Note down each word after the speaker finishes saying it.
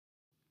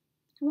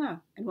Hello,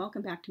 and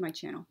welcome back to my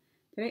channel.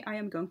 Today I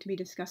am going to be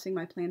discussing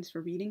my plans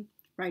for reading,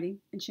 writing,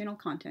 and channel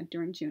content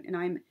during June, and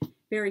I'm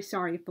very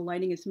sorry if the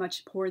lighting is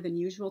much poorer than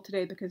usual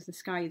today because the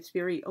sky is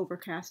very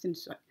overcast and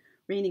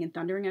raining and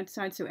thundering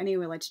outside, so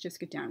anyway, let's just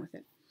get down with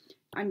it.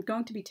 I'm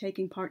going to be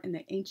taking part in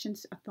the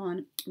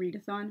Ancientsathon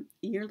Readathon,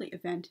 a yearly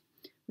event,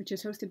 which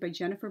is hosted by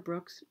Jennifer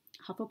Brooks,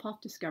 Hufflepuff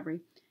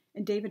Discovery,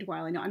 and David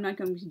Wiley. Now, I'm not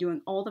going to be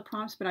doing all the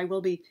prompts, but I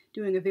will be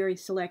doing a very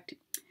select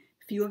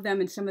few of them,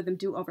 and some of them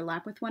do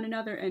overlap with one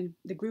another. And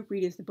the group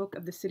read is The Book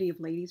of the City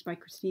of Ladies by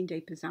Christine de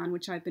Pizan,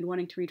 which I've been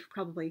wanting to read for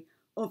probably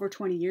over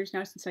 20 years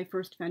now, since I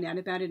first found out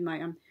about it in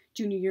my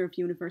junior year of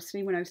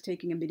university when I was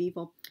taking a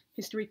medieval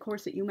history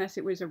course at UMass.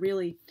 It was a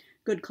really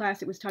good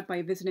class. It was taught by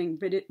a visiting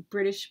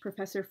British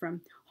professor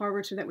from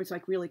Harvard, so that was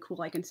like really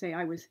cool. I can say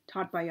I was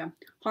taught by a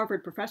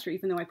Harvard professor,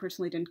 even though I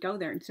personally didn't go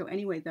there. And so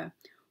anyway, the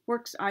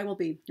works I will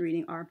be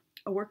reading are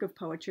a work of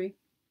poetry,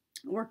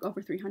 a work over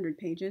 300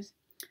 pages,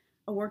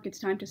 a work it's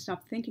time to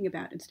stop thinking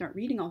about and start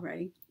reading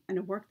already, and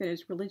a work that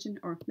is religion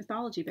or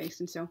mythology based.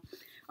 And so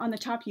on the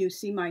top you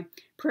see my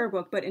prayer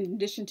book, but in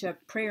addition to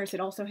prayers, it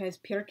also has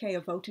Pirkey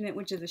Avot in it,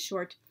 which is a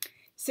short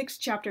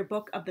 6-chapter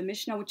book of the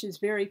Mishnah, which is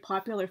very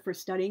popular for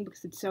studying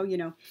because it's so,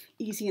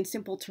 easy and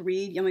simple to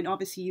read. I mean,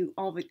 obviously you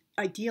all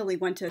ideally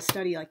want to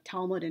study like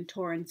Talmud and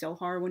Torah and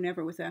Zohar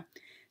whenever with a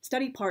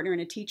study partner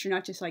and a teacher,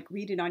 not just like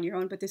read it on your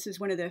own. But this is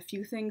one of the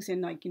few things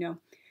in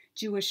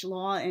Jewish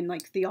law and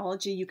like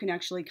theology you can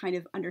actually kind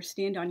of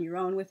understand on your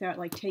own without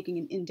like taking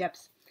an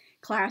in-depth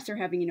class or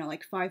having,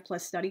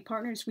 5+ study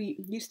partners. We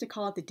used to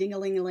call it the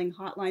ding-a-ling-a-ling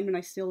hotline when I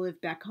still live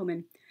back home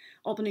in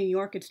Albany, New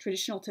York. It's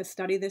traditional to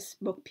study this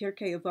book,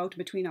 Pirkei Avot,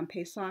 between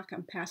Pesach,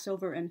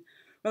 Passover, and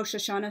Rosh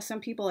Hashanah. Some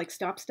people like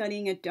stop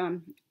studying it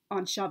on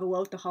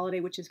Shavuot, the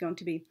holiday, which is going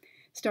to be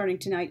starting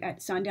tonight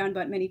at sundown,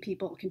 but many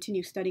people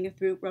continue studying it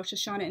through Rosh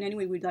Hashanah. And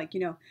anyway, we'd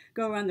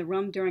go around the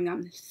room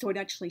during Sod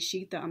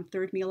Sheet, the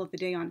third meal of the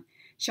day on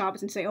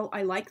Shabbos, and say, oh,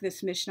 I like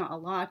this Mishnah a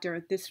lot,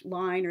 or this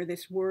line, or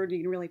this word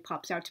really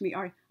pops out to me,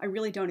 or I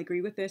really don't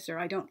agree with this, or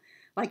I don't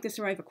like this,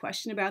 or I have a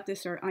question about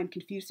this, or I'm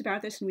confused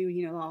about this, and we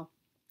would, all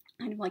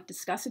kind of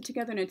discuss it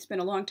together. And it's been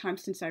a long time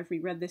since I've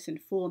reread this in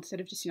full instead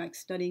of just,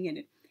 studying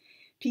it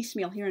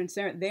piecemeal here and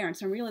there. And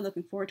so I'm really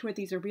looking forward to it.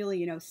 These are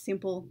really,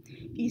 simple,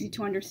 easy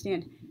to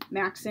understand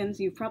maxims.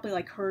 You've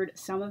probably heard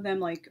some of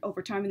them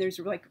over time. And there's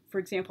for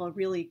example, a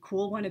really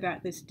cool one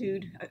about this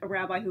dude, a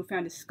rabbi who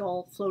found a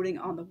skull floating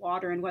on the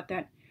water and what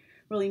that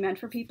really meant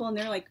for people. And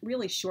they're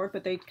really short,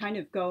 but they kind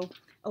of go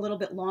a little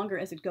bit longer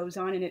as it goes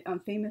on. And it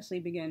famously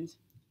begins,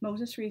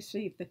 Moses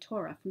received the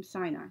Torah from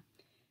Sinai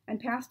and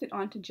passed it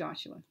on to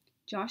Joshua,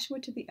 Joshua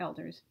to the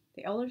elders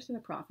to the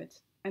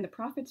prophets, and the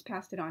prophets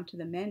passed it on to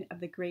the men of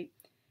the great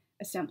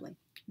assembly.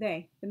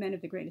 They, the men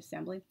of the great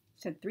assembly,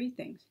 said 3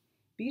 things.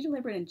 Be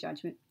deliberate in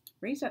judgment,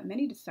 raise up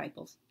many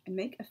disciples, and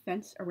make a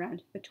fence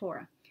around the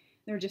Torah.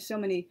 There are just so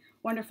many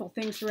wonderful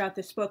things throughout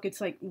this book.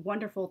 It's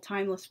wonderful,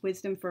 timeless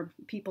wisdom for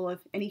people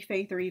of any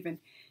faith or even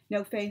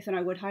no faith, and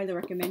I would highly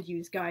recommend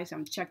you guys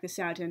check this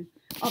out. And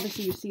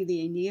obviously you see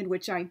the Aeneid,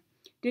 which I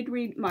did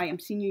read my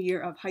senior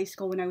year of high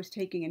school when I was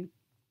taking an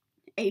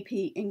AP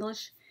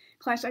English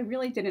class. I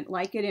really didn't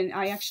like it, and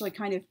I actually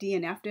kind of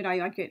DNF'd it.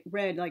 I get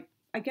read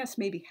I guess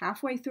maybe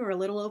halfway through or a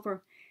little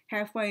over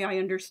halfway. I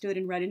understood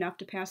and read enough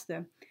to pass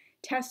the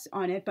tests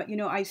on it. But,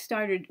 I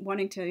started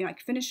wanting to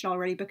finish it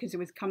already because it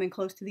was coming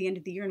close to the end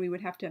of the year and we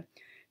would have to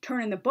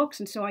turn in the books.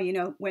 And so I,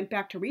 went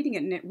back to reading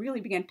it, and it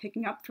really began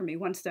picking up for me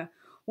once the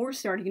war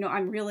started.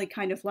 I'm really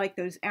kind of like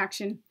those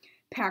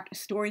action-packed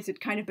stories. It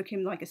kind of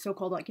became like a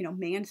so-called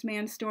man's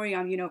man story.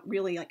 I'm,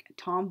 really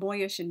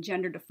tomboyish and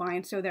gender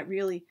defiant. So that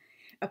really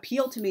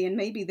appealed to me. And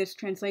maybe this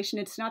translation,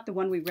 it's not the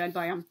one we read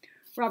by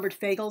Robert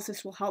Fagles.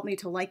 This will help me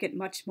to like it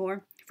much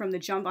more from the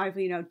jump. I've,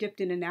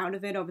 dipped in and out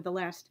of it over the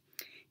last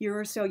year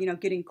or so,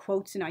 getting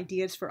quotes and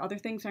ideas for other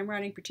things I'm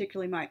writing,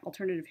 particularly my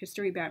alternative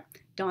history about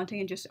Dante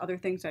and just other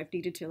things I've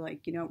needed to,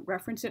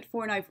 reference it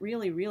for. And I've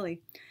really,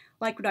 really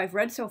liked what I've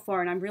read so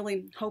far, and I'm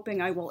really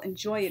hoping I will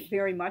enjoy it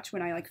very much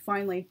when I,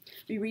 finally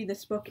reread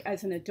this book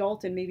as an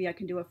adult, and maybe I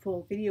can do a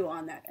full video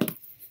on that. And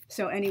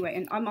so anyway,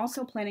 and I'm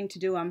also planning to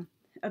do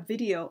a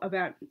video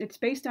about, it's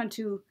based on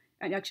two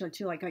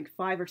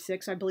 5 or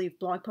 6, I believe,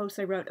 blog posts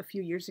I wrote a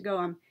few years ago.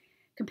 I'm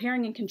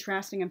comparing and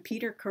contrasting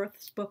Peter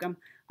Kurth's book,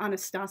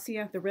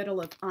 Anastasia, The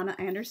Riddle of Anna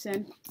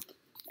Anderson,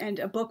 and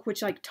a book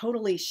which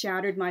totally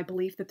shattered my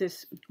belief that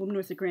this woman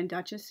was a Grand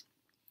Duchess,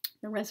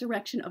 The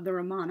Resurrection of the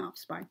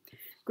Romanovs by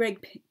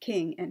Greg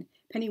King and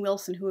Penny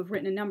Wilson, who have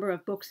written a number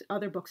of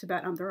other books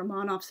about the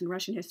Romanovs and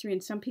Russian history.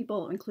 And some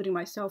people, including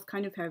myself,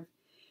 kind of have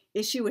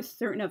issue with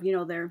certain of,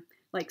 their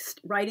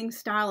writing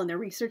style and their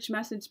research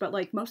methods, but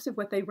most of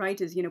what they write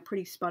is,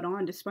 pretty spot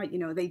on, despite,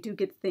 they do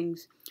get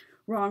things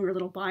wrong or a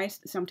little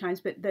biased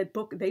sometimes. But the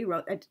book they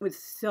wrote, it was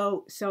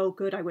so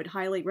good. I would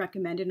highly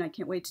recommend it, and I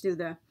can't wait to do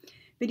the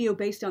video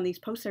based on these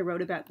posts I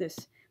wrote about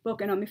this book.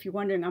 And if you're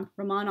wondering,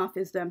 Romanov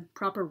is the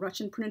proper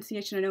Russian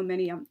pronunciation. I know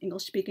many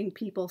English-speaking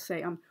people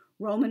say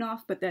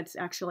Romanov, but that's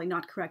actually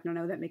not correct.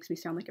 No, that makes me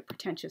sound like a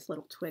pretentious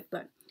little twit,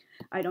 but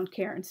I don't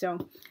care. And so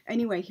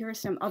anyway, here are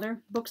some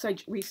other books I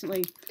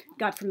recently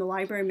got from the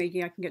library.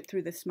 Maybe I can get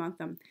through this month.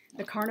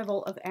 The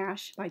Carnival of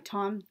Ash by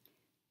Tom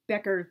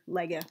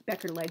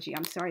Beckerlegge.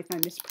 I'm sorry if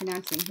I'm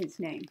mispronouncing his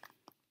name.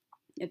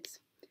 It's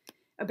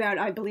about,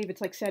 I believe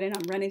it's like set in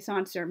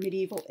Renaissance or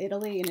medieval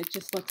Italy, and it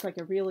just looks like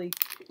a really,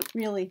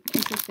 really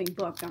interesting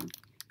book.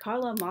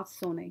 Carla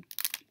Mazzone,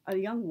 a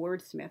young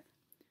wordsmith,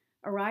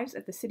 arrives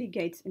at the city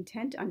gates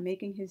intent on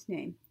making his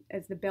name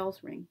as the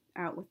bells ring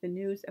out with the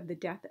news of the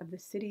death of the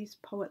city's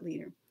poet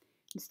leader.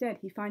 Instead,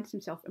 he finds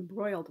himself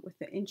embroiled with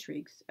the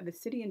intrigues of a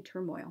city in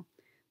turmoil,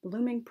 the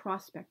looming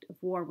prospect of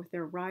war with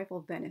their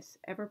rival Venice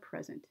ever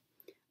present,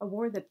 a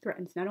war that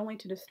threatens not only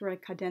to destroy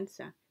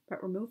Cadenza,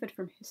 but remove it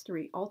from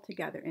history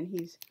altogether. And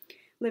he's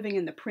living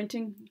in the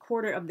printing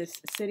quarter of this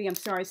city. I'm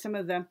sorry, some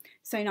of the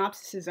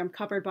synopsises I'm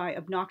covered by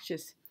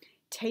obnoxious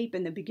tape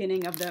in the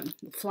beginning of the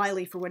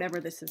flyleaf or whatever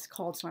this is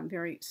called, so I'm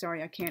very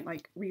sorry I can't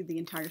like read the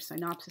entire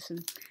synopsis.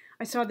 And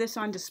I saw this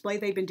on display.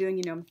 They've been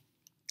doing,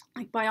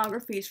 like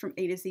biographies from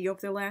A to Z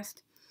over the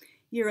last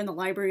year in the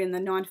library in the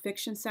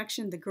nonfiction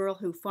section. The Girl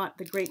Who Fought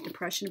the Great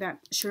Depression about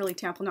Shirley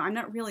Temple. Now, I'm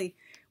not really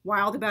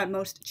wild about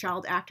most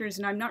child actors,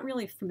 and I'm not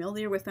really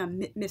familiar with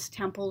Miss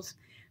Temple's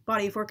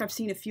body of work. I've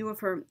seen a few of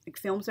her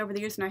films over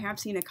the years, and I have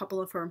seen a couple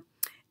of her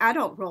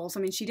adult roles. I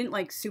mean, she didn't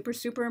like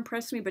super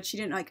impress me, but she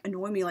didn't like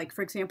annoy me. Like,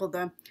 for example,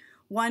 the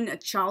one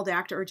child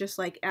actor or just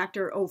like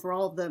actor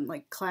overall, the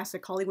like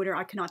classic Hollywooder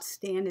I cannot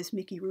stand is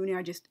Mickey Rooney.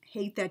 I just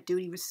hate that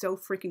dude. He was so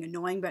freaking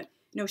annoying. But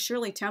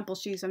Shirley Temple,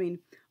 she's, I mean,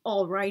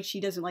 all right. She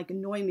doesn't like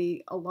annoy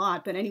me a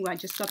lot. But anyway, I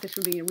just thought this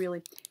would be a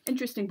really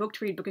interesting book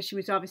to read because she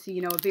was obviously,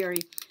 a very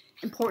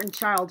important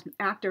child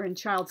actor and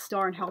child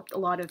star and helped a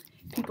lot of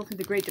people through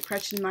the Great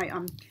Depression. My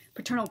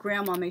paternal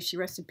grandma, may she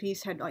rest in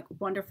peace, had like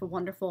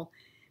wonderful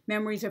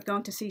memories of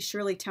going to see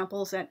Shirley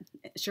Temple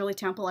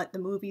at the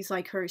movies.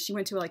 Like she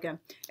went to like a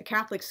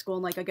Catholic school,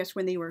 and like I guess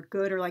when they were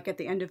good or like at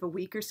the end of a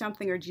week or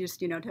something, or just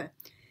to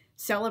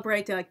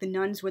celebrate, like the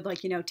nuns would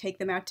like take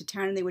them out to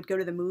town and they would go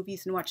to the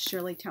movies and watch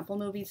Shirley Temple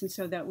movies. And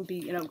so that would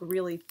be a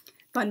really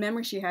fun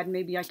memory she had, and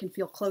maybe I can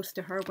feel close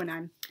to her when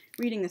I'm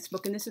reading this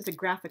book. And this is a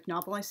graphic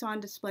novel I saw on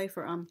display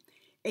for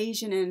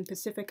Asian and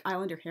Pacific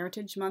Islander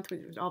Heritage Month,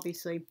 which was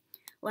obviously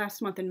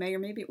last month in May, or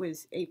maybe it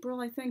was April,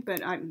 I think.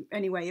 But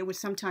anyway, it was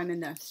sometime in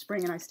the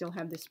spring, and I still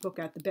have this book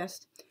out, The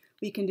Best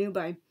We Can Do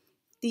by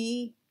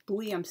Thi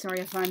Bui. I'm sorry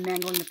if I'm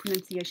mangling the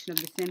pronunciation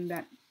of this name.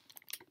 That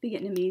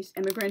Vietnamese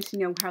immigrants,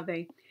 how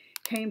they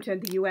came to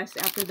the U.S.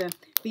 after the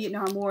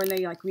Vietnam War, and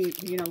they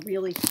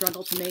really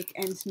struggled to make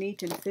ends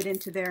meet and fit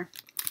into their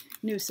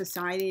new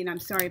society. And I'm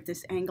sorry if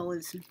this angle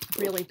is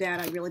really bad.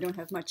 I really don't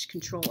have much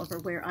control over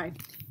where I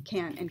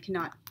can and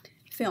cannot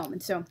film.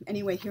 And so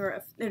anyway,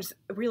 there's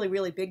a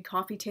really big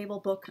coffee table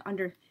book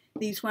under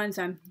these ones.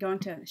 I'm going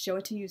to show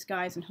it to you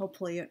guys, and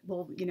hopefully it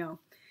will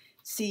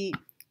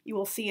you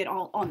will see it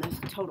all on the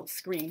total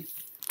screen.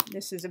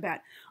 This is about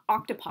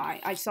octopi.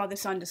 I saw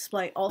this on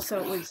display.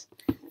 Also, it was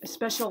a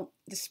special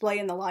display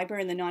in the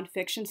library in the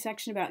nonfiction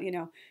section about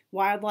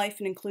wildlife,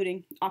 and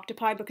including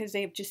octopi, because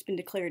they have just been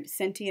declared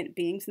sentient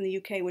beings in the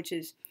UK, which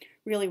is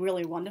really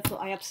wonderful.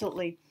 I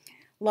absolutely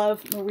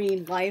love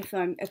marine life.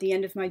 At the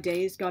end of my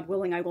days, God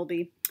willing, I will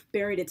be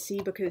buried at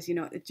sea, because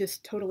it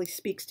just totally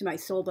speaks to my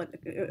soul. But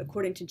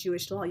according to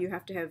Jewish law, you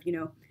have to have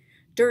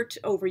dirt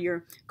over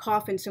your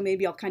coffin, so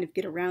maybe I'll kind of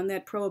get around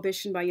that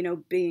prohibition by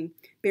being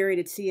buried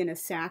at sea in a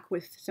sack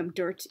with some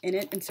dirt in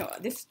it. And so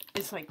this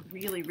is like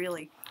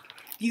really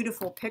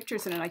beautiful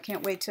pictures in it. I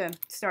can't wait to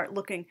start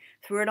looking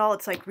through it all.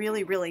 It's like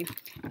really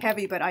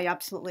heavy, but I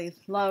absolutely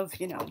love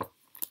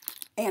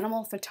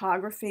animal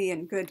photography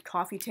and good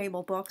coffee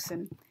table books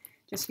and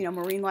just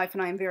marine life.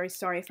 And I am very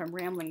sorry if I'm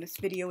rambling. This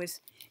video is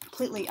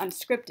completely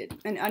unscripted.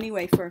 And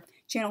anyway, for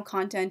channel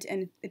content,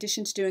 in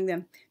addition to doing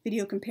the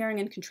video comparing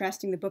and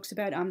contrasting the books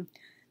about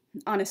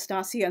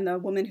Anastasia and the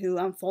woman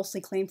who falsely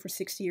claimed for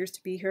 60 years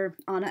to be her,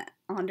 Anna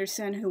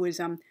Anderson, who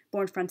was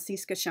born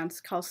Franziska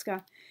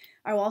Szanskalska,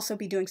 I will also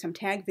be doing some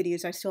tag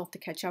videos I still have to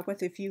catch up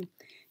with. If you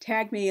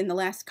tagged me in the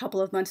last couple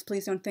of months,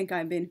 please don't think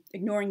I've been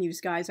ignoring you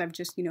guys. I've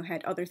just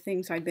had other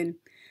things I've been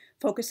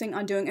focusing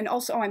on doing. And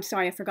also, I'm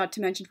sorry, I forgot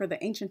to mention for the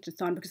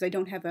Ancientsathon, because I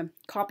don't have a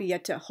copy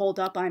yet to hold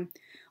up, I'm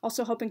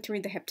also hoping to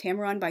read the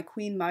Heptameron by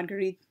Queen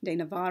Marguerite de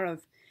Navarre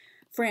of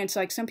France.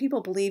 Like, some people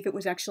believe it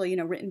was actually,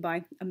 written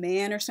by a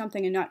man or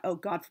something, and not, oh,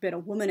 God forbid, a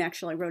woman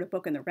actually wrote a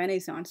book in the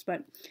Renaissance.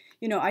 But,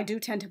 I do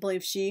tend to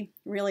believe she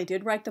really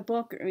did write the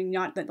book, or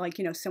not that, like,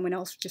 someone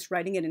else just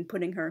writing it and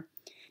putting her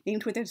name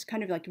to it. It's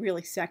kind of, like,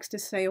 really sexist to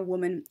say a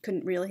woman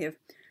couldn't really have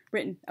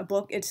written a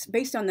book. It's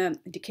based on the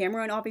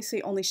Decameron,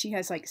 obviously, only she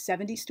has, like,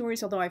 70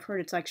 stories, although I've heard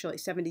it's actually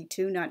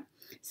 72, not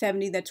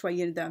 70. That's why,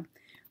 the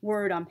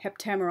word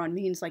Heptameron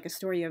means, like, a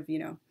story of,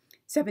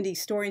 70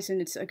 stories, and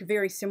it's like a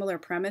very similar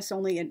premise,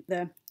 only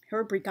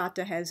her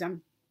brigata has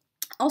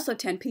also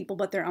 10 people,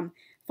 but they're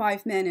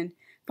 5 men and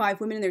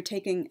 5 women, and they're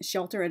taking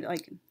shelter at,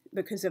 like,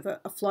 because of a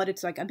flood.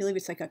 It's like, I believe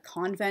it's like a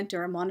convent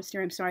or a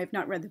monastery. I'm sorry, I've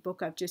not read the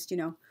book. I've just,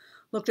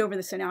 looked over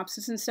the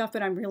synopsis and stuff,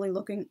 but I'm really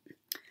looking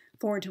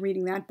forward to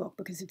reading that book,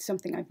 because it's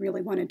something I've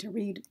really wanted to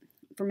read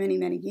for many,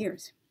 many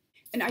years.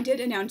 And I did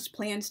announce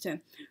plans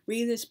to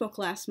read this book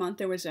last month.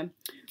 There was a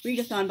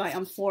readathon by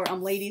four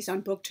ladies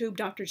on BookTube,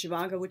 Dr.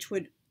 Zhivago, which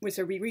was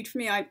a reread for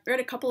me. I read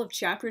a couple of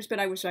chapters, but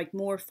I was like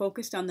more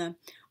focused on the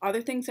other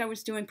things I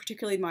was doing,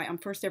 particularly my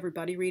first ever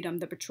buddy read,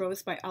 The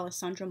Betrothed by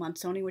Alessandro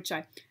Manzoni, which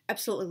I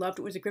absolutely loved.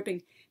 It was a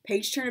gripping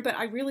page turner, but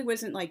I really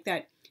wasn't like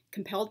that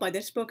compelled by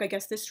this book. I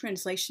guess this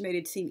translation made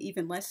it seem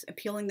even less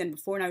appealing than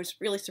before, and I was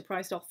really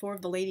surprised all four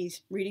of the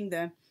ladies leading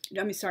the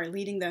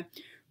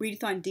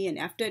readathon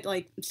DNF'd it.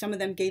 Like, some of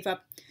them gave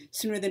up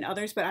sooner than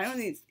others, but I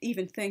don't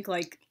even think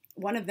like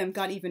one of them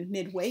got even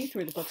midway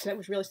through the book, so that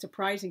was really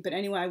surprising. But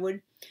anyway, I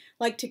would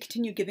like to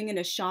continue giving it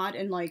a shot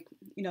and, like,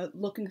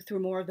 looking through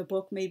more of the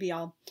book. Maybe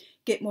I'll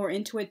get more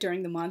into it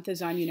during the month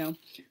as I'm,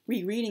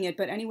 rereading it.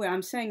 But anyway,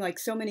 I'm saying, like,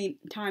 so many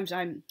times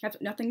I have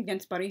nothing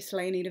against Boris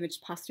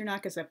Leonidovich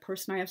Pasternak as a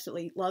person. I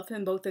absolutely love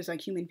him, both as a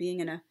human being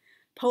and a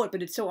poet,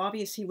 but it's so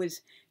obvious he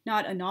was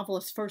not a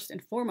novelist first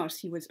and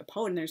foremost. He was a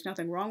poet, and there's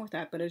nothing wrong with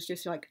that, but it's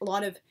just like a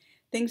lot of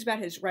things about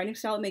his writing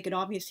style that make it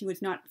obvious he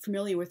was not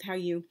familiar with how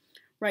you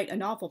write a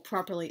novel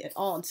properly at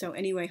all. And so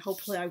anyway,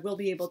 hopefully I will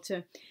be able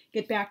to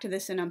get back to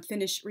this and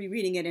finish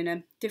rereading it in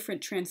a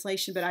different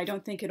translation, but I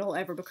don't think it'll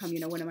ever become,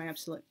 one of my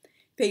absolute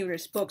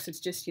favorite books.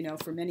 It's just,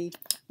 for many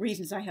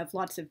reasons I have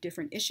lots of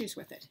different issues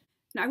with it.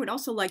 And I would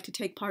also like to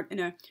take part in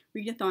a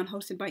readathon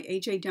hosted by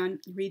AJ Dunn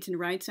Reads and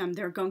Writes.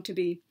 They're going to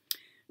be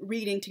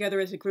reading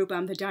together as a group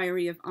The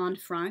Diary of Anne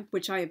Frank,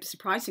 which I have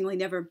surprisingly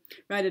never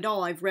read at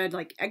all. I've read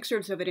like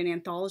excerpts of it in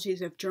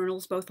anthologies of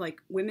journals, both like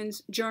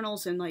women's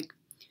journals and like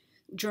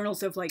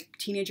journals of like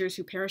teenagers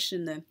who perished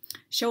in the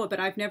Shoah, but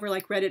I've never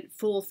like read it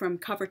full from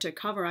cover to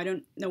cover. I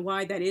don't know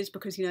why that is,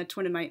 because it's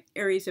one of my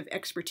areas of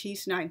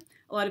expertise, and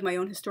a lot of my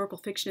own historical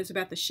fiction is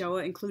about the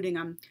Shoah,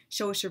 including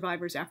Shoah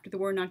survivors after the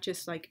war, not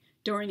just like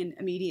during and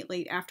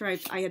immediately after.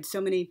 I had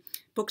so many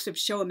books of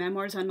Shoah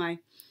memoirs on my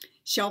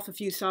shelf. If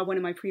you saw one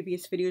of my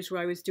previous videos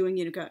where I was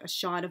doing got a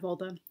shot of all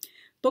the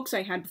books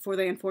I had before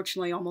they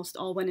unfortunately almost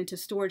all went into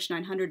storage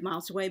 900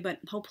 miles away, but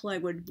hopefully I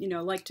would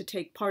like to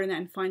take part in that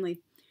and finally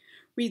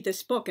read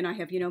this book. And I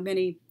have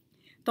many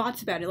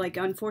thoughts about it. Like,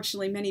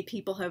 unfortunately, many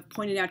people have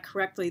pointed out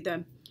correctly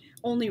the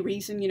only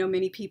reason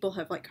many people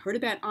have like heard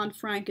about Anne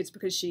Frank is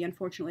because she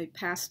unfortunately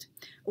passed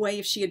away.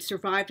 If she had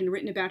survived and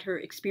written about her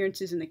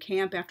experiences in the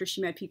camp after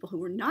she met people who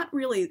were not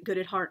really good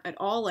at heart at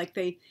all, like,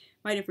 they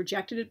might have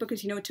rejected it,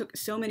 because it took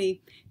so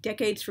many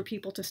decades for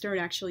people to start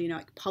actually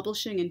like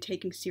publishing and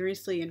taking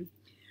seriously and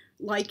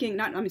liking,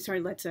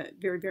 that's a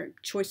very, very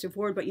choice of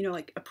word, but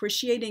like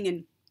appreciating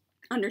and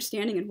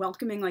understanding and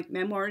welcoming like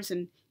memoirs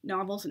and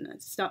novels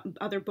and stuff,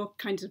 other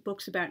kinds of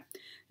books about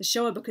the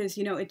Shoah, because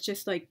it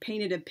just like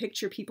painted a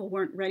picture people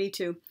weren't ready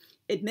to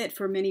admit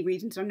for many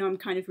reasons. I know I'm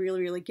kind of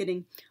really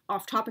getting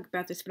off topic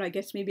about this, but I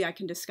guess maybe I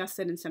can discuss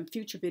that in some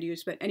future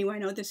videos. But anyway, I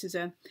know this is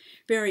a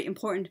very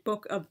important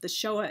book of the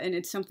Shoah, and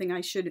it's something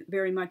I should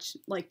very much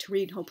like to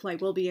read. Hopefully I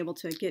will be able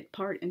to get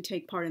part and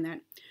take part in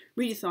that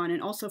readathon.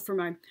 And also for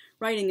my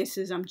writing, this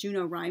is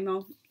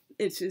Juno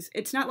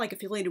It's not like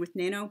affiliated with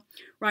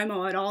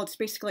NaNoWriMo at all. It's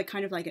basically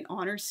kind of like an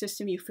honors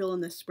system. You fill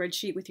in the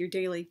spreadsheet with your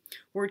daily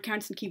word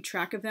counts and keep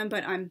track of them.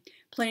 But I'm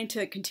planning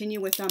to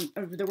continue with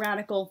the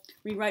radical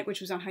rewrite,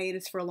 which was on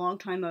hiatus for a long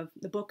time, of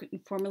the book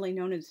formerly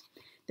known as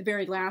The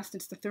Very Last.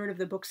 It's the third of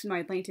the books in my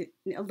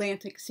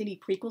Atlantic City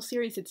prequel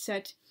series. It's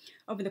set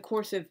over the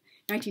course of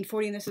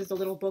 1940, and this is the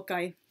little book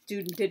I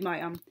did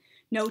my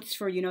notes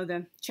for,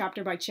 the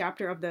chapter by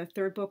chapter of the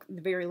third book,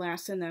 The Very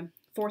Last, and the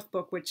fourth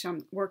book, which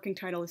working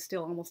title is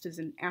still almost as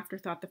an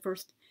afterthought, the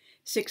first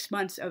 6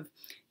 months of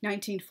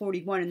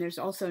 1941. And there's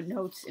also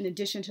notes in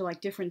addition to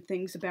like different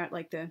things about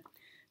like the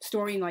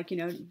story and like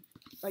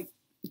like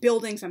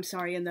buildings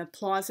in the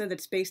plaza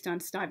that's based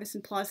on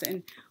Stuyvesant Plaza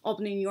in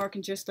Albany, New York,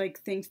 and just like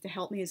things to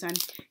help me as I'm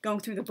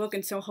going through the book.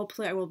 And so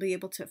hopefully I will be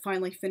able to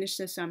finally finish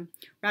this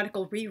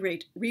radical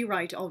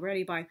rewrite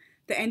already by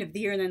the end of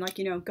the year, and then like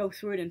go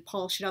through it and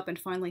polish it up and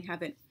finally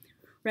have it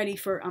ready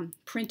for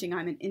printing.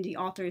 I'm an indie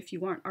author, if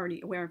you weren't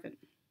already aware of it.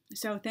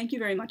 So thank you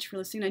very much for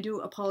listening. I do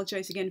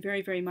apologize again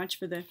very, very much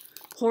for the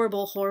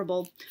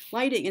horrible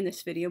lighting in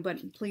this video,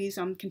 but please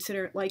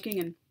consider liking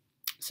and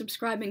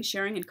subscribing,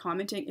 sharing, and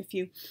commenting if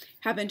you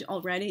haven't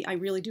already. I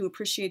really do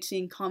appreciate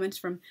seeing comments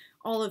from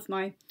all of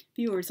my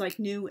viewers, like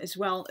new as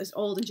well as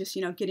old, and just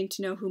getting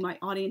to know who my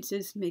audience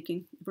is,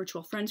 making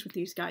virtual friends with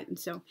these guys. And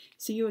so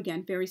see you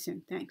again very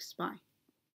soon. Thanks. Bye.